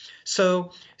space-time.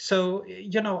 So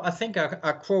I think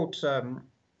I quote a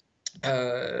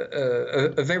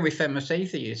very famous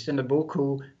atheist in the book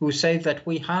who said that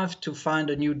we have to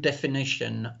find a new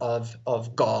definition of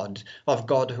God, of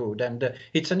Godhood. And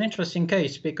it's an interesting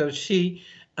case because she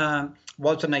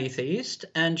was an atheist,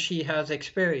 and she has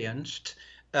experienced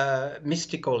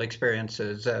mystical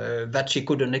experiences that she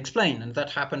couldn't explain, and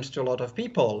that happens to a lot of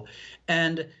people.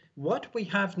 And what we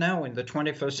have now in the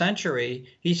 21st century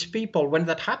is people, when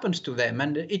that happens to them,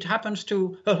 and it happens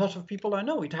to a lot of people I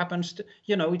know, it happens to,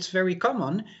 it's very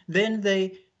common, then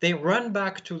they run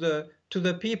back to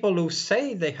the people who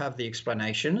say they have the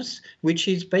explanations, which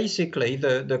is basically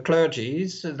the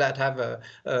clergies that have a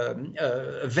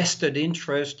vested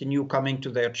interest in you coming to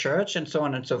their church and so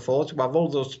on and so forth, who have all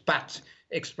those pat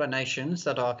explanations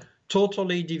that are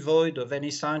totally devoid of any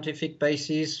scientific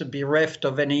basis, bereft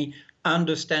of any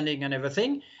understanding and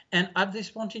everything. And at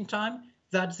this point in time,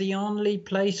 that's the only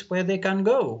place where they can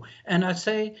go. And I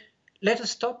say, let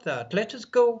us stop that. Let us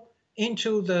go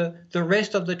into the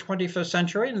rest of the 21st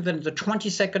century and then the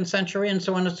 22nd century and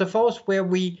so on and so forth, where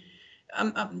we,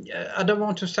 I don't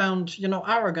want to sound,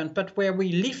 arrogant, but where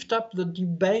we lift up the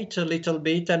debate a little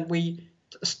bit and we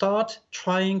start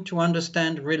trying to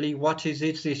understand really what is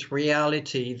it, this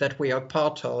reality that we are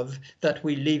part of, that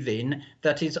we live in,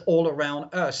 that is all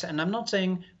around us. And I'm not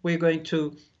saying we're going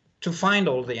to find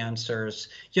all the answers.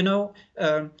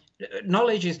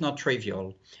 Knowledge is not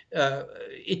trivial.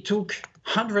 It took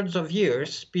hundreds of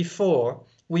years before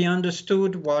we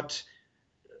understood what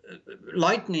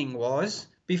lightning was,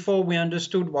 before we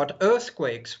understood what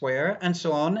earthquakes were, and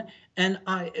so on. And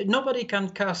nobody can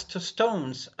cast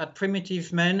stones at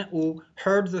primitive men who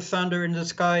heard the thunder in the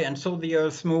sky and saw the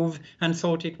earth move and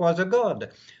thought it was a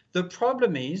god. The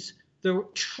problem is, the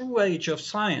true age of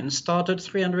science started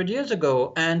 300 years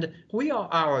ago, and we are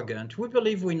arrogant. We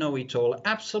believe we know it all.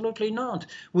 Absolutely not.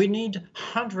 We need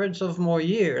hundreds of more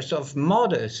years of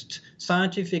modest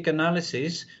scientific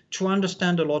analysis to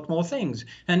understand a lot more things.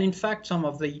 And in fact, some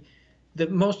of the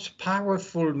most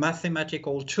powerful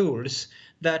mathematical tools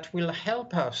that will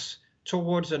help us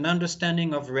towards an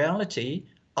understanding of reality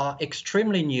are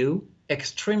extremely new,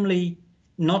 extremely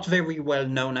not very well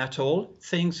known at all,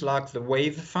 things like the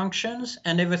wave functions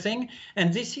and everything.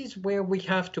 And this is where we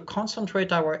have to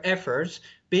concentrate our efforts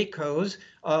because,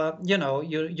 I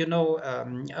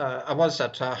was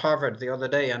at Harvard the other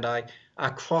day and I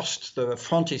crossed the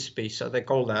frontispiece, so they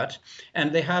call that,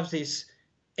 and they have this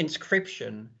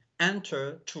inscription,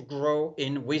 "Enter to grow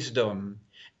in wisdom."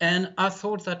 And I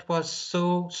thought that was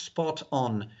so spot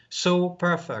on, so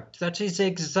perfect. That is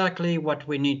exactly what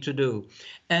we need to do.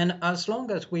 And as long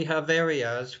as we have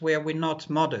areas where we're not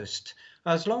modest,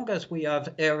 as long as we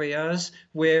have areas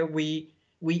where we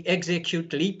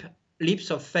execute leaps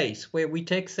of faith, where we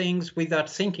take things without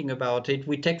thinking about it,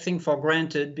 we take things for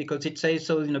granted because it says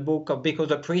so in a book or because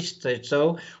a priest said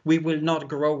so, we will not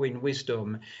grow in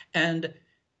wisdom. And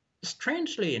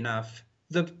strangely enough,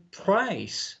 the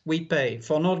price we pay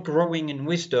for not growing in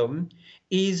wisdom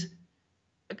is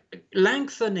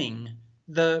lengthening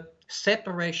the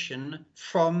separation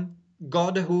from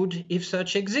godhood, if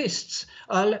such exists.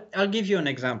 I'll give you an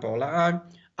example.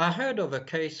 I heard of a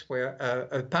case where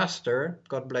a pastor,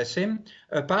 God bless him,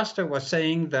 a pastor was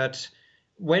saying that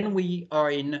when we are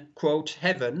in, quote,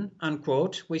 heaven,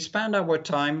 unquote, we spend our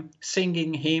time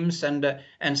singing hymns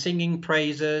and singing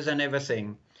praises and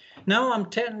everything. Now I'm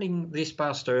telling this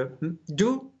pastor,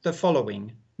 do the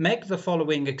following, make the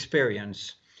following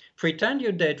experience. Pretend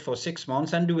you're dead for 6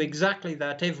 months and do exactly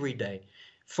that every day.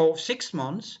 For 6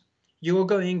 months, you're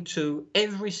going to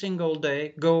every single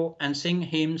day go and sing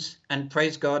hymns and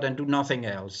praise God and do nothing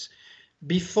else.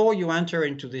 Before you enter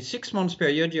into the 6 months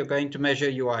period, you're going to measure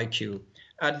your IQ.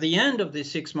 At the end of the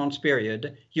 6 months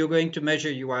period, you're going to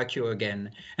measure your IQ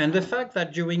again. And the fact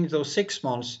that during those 6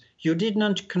 months, you did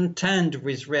not contend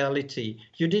with reality,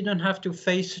 you didn't have to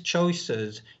face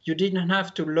choices, you didn't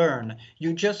have to learn,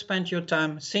 you just spent your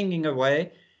time singing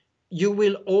away, you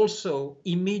will also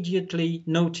immediately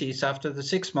notice after the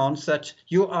 6 months that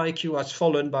your IQ has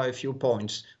fallen by a few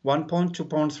points, 1 point, 2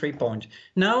 points, 3 points.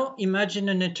 Now imagine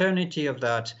an eternity of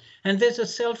that. And there's a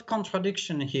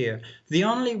self-contradiction here. The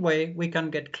only way we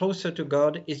can get closer to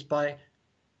God is by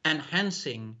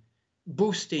enhancing,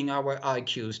 boosting our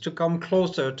IQs to come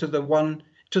closer to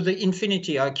the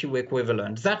infinity IQ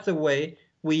equivalent. That's the way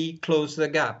we close the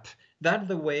gap. That's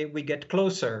the way we get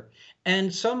closer.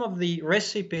 And some of the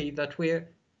recipe that we're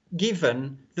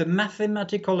given, the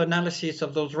mathematical analysis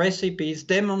of those recipes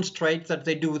demonstrate that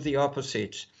they do the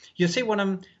opposite. You see what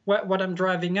I'm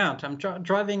driving at? I'm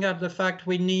driving at the fact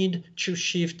we need to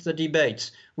shift the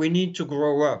debates. We need to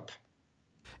grow up.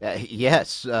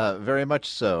 Yes, very much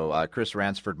so. Chris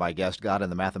Ransford, my guest, God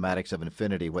and the Mathematics of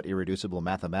Infinity, What Irreducible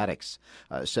Mathematics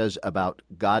Says About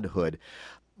Godhood.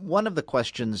 One of the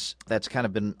questions that's kind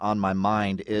of been on my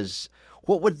mind is,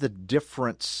 what would the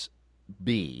difference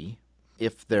be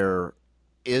if there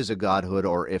is a godhood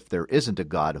or if there isn't a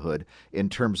godhood in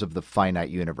terms of the finite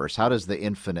universe? How does the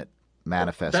infinite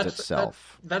manifest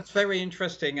itself? That's very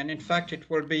interesting. And in fact, it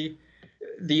will be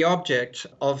the object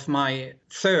of my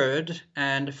third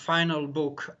and final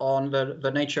book on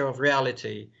the nature of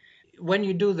reality. When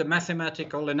you do the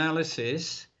mathematical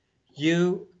analysis,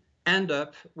 you end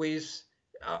up with,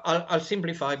 I'll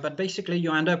simplify, but basically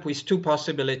you end up with two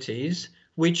possibilities,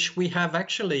 which we have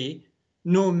actually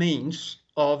no means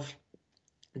of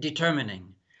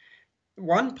determining.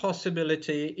 one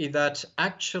possibility is that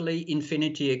actually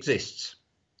infinity exists.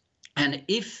 And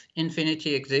if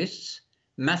infinity exists,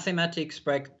 mathematics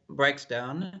breaks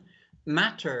down.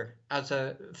 Matter as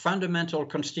a fundamental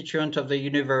constituent of the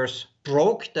universe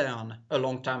broke down a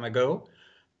long time ago.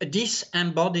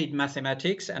 Disembodied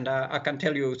mathematics, and I can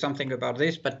tell you something about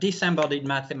this, but disembodied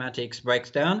mathematics breaks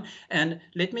down. And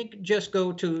let me just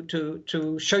go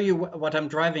to show you what I'm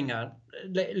driving at.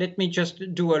 Let me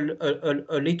just do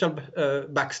a little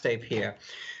backstep here.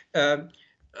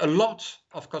 A lot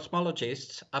of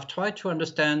cosmologists have tried to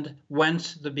understand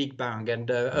whence the Big Bang, and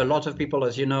a lot of people,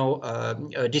 as you know,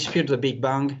 dispute the Big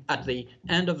Bang. At the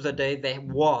end of the day, there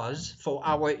was, for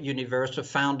our universe, a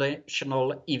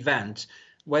foundational event.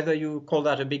 Whether you call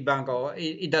that a Big Bang or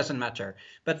it doesn't matter.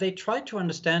 But they try to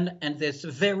understand, and there's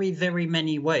very, very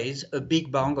many ways a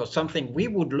Big Bang or something we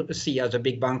would see as a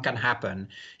Big Bang can happen.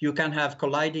 You can have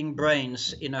colliding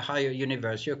brains in a higher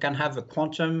universe. You can have a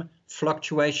quantum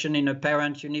fluctuation in a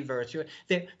parent universe.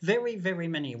 There are very, very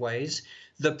many ways.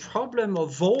 The problem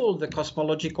of all the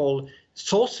cosmological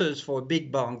sources for a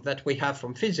Big Bang that we have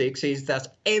from physics is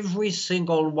that every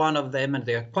single one of them, and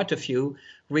there are quite a few,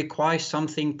 requires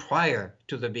something prior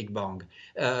to the Big Bang.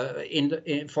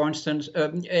 For instance,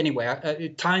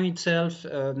 time itself,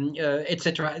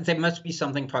 etc. There must be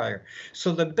something prior.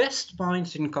 So the best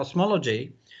minds in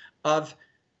cosmology have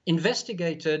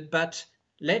investigated, but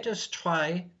let us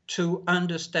try to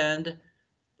understand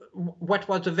what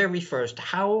was the very first.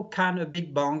 How can a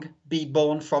Big Bang be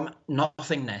born from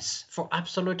nothingness, for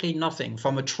absolutely nothing,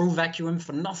 from a true vacuum,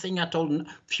 for nothing at all,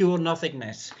 pure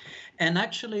nothingness? And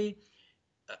actually,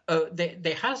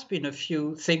 there has been a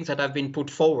few things that have been put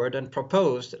forward and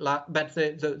proposed, but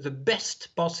the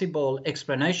best possible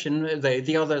explanation,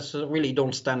 the others really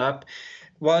don't stand up,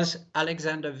 was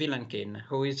Alexander Vilenkin,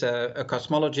 who is a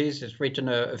cosmologist, has written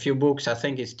a few books. I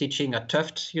think he's teaching at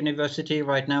Tufts University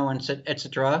right now, and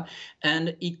etc.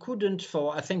 And he couldn't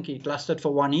I think it lasted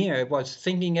for 1 year, was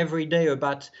thinking every day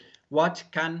about what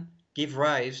can give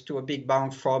rise to a Big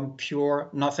Bang from pure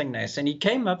nothingness. And he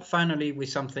came up finally with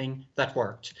something that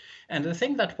worked. And the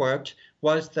thing that worked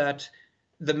was that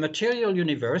the material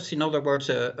universe, in other words,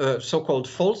 a so-called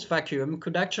false vacuum,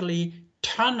 could actually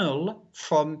tunnel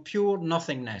from pure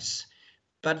nothingness.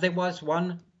 But there was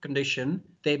one condition: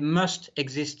 there must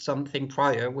exist something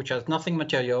prior, which has nothing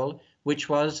material, which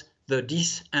was the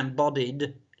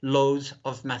disembodied laws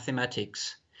of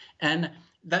mathematics. And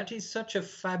that is such a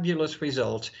fabulous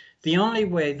result. The only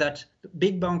way that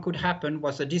Big Bang could happen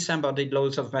was the disembodied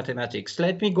laws of mathematics.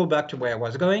 Let me go back to where I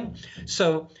was going.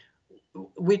 So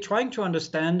we're trying to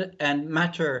understand, and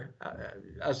matter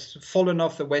has fallen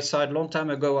off the wayside a long time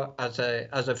ago as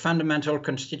a fundamental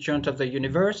constituent of the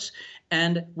universe.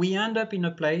 And we end up in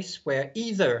a place where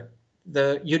either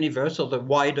the universe, or the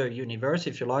wider universe,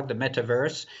 if you like, the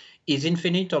metaverse, is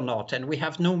infinite or not. And we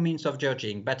have no means of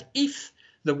judging. But if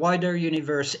the wider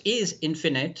universe is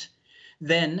infinite,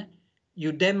 then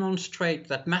you demonstrate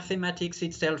that mathematics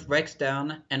itself breaks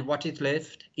down, and what is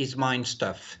left is mind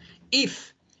stuff.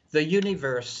 If the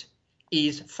universe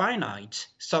is finite,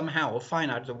 somehow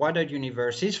finite, the wider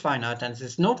universe is finite, and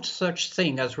there's no such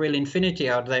thing as real infinity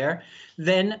out there,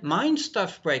 then mind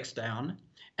stuff breaks down,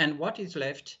 and what is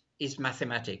left is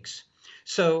mathematics.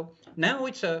 So now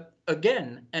it's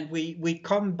again, and we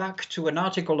come back to an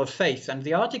article of faith, and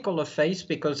the article of faith,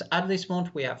 because at this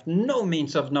moment we have no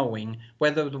means of knowing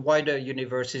whether the wider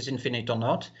universe is infinite or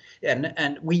not,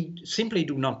 and we simply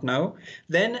do not know,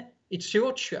 then it's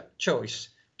your choice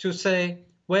to say,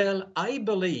 well, I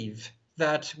believe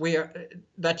that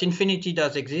that infinity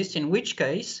does exist, in which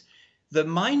case the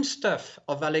mind stuff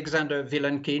of Alexander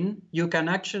Vilenkin, you can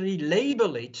actually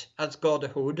label it as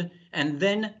godhood, and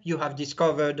then you have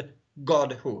discovered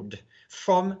godhood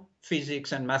from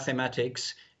physics and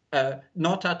mathematics.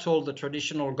 Not at all the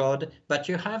traditional God, but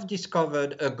you have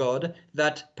discovered a God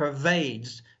that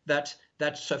pervades, that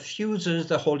suffuses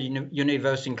the whole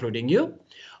universe, including you.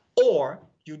 Or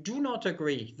you do not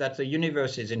agree that the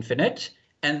universe is infinite,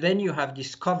 and then you have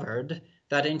discovered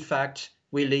that, in fact,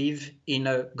 we live in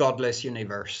a godless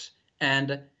universe.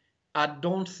 And I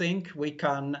don't think we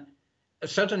can,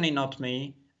 certainly not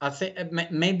me, I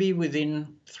think maybe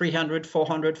within 300,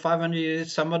 400, 500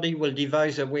 years, somebody will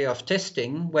devise a way of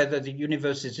testing whether the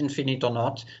universe is infinite or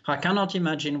not. I cannot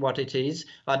imagine what it is.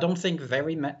 I don't think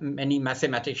very many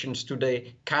mathematicians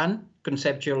today can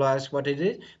conceptualize what it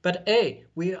is. But hey,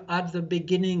 we are at the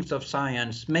beginnings of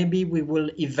science. Maybe we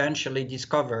will eventually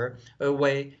discover a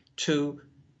way to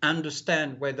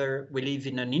understand whether we live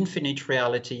in an infinite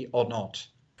reality or not.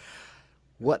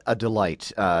 What a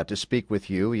delight to speak with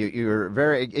you.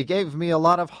 It gave me a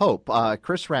lot of hope.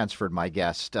 Chris Ransford, my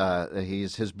guest,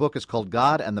 his book is called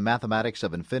God and the Mathematics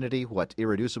of Infinity, What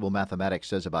Irreducible Mathematics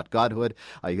Says About Godhood.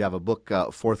 You have a book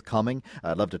forthcoming.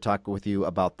 I'd love to talk with you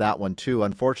about that one, too.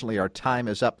 Unfortunately, our time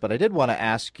is up, but I did want to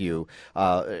ask you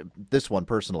this one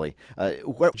personally.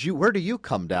 Where do you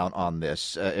come down on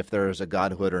this, if there is a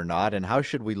godhood or not, and how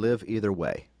should we live either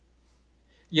way?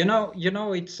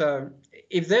 It's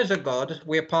if there's a God,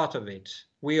 we're part of it.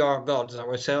 We are gods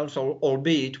ourselves,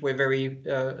 albeit we're very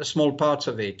small parts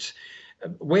of it.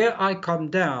 Where I come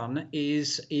down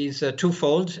is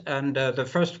twofold, and the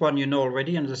first one you know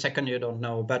already, and the second you don't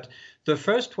know. But the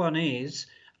first one is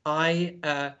I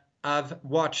have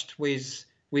watched with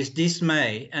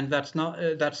dismay, and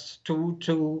that's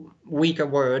too weak a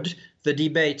word, the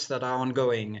debates that are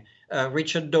ongoing.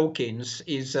 Richard Dawkins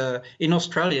is, in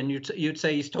Australian, you'd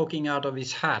say he's talking out of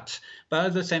his hat. But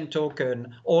at the same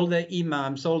token, all the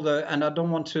imams, and I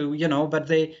don't want to, but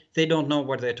they don't know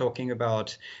what they're talking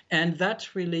about. And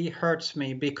that really hurts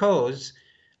me because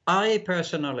I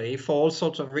personally, for all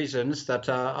sorts of reasons that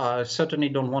I certainly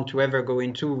don't want to ever go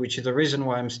into, which is the reason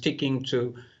why I'm sticking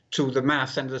to the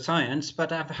math and the science,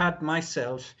 but I've had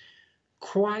myself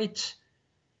quite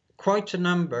a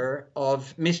number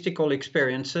of mystical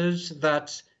experiences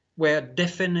that were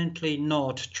definitely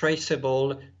not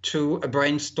traceable to a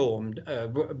brainstorm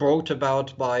brought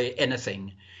about by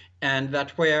anything, and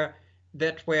that were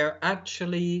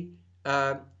actually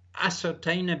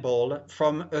ascertainable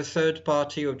from a third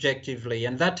party objectively.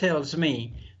 And that tells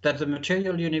me that the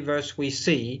material universe we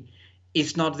see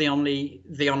is not the only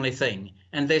thing,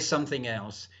 and there's something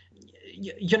else.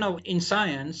 In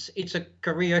science, it's a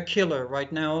career killer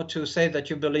right now to say that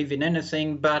you believe in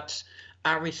anything but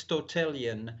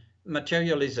Aristotelian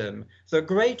materialism. The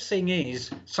great thing is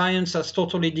science has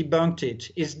totally debunked it,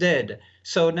 is dead.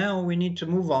 So now we need to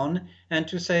move on and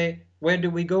to say, where do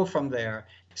we go from there?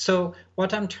 So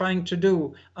what I'm trying to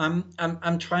do, I'm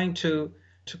trying to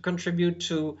contribute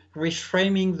to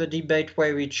reframing the debate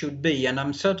where it should be. And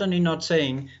I'm certainly not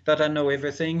saying that I know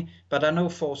everything, but I know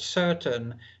for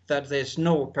certain that there's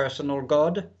no personal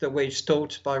God, the way it's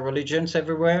taught by religions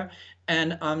everywhere.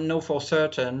 And I know for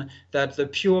certain that the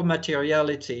pure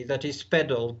materiality that is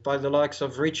peddled by the likes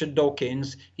of Richard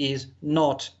Dawkins is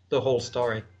not the whole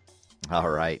story. All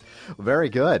right. Very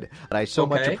good. I so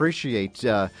much appreciate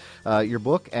your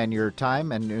book and your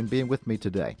time and being with me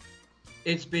today.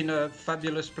 It's been a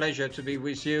fabulous pleasure to be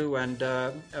with you, and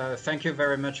thank you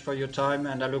very much for your time,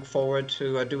 and I look forward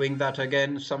to doing that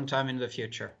again sometime in the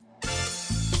future.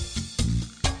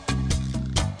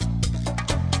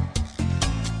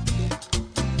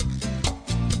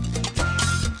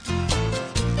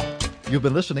 You've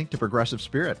been listening to Progressive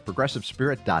Spirit.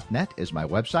 ProgressiveSpirit.net is my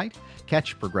website.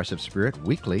 Catch Progressive Spirit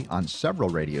weekly on several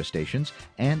radio stations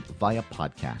and via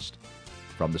podcast.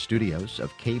 From the studios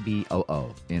of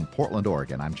KBOO in Portland,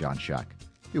 Oregon, I'm John Shuck.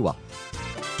 Be well.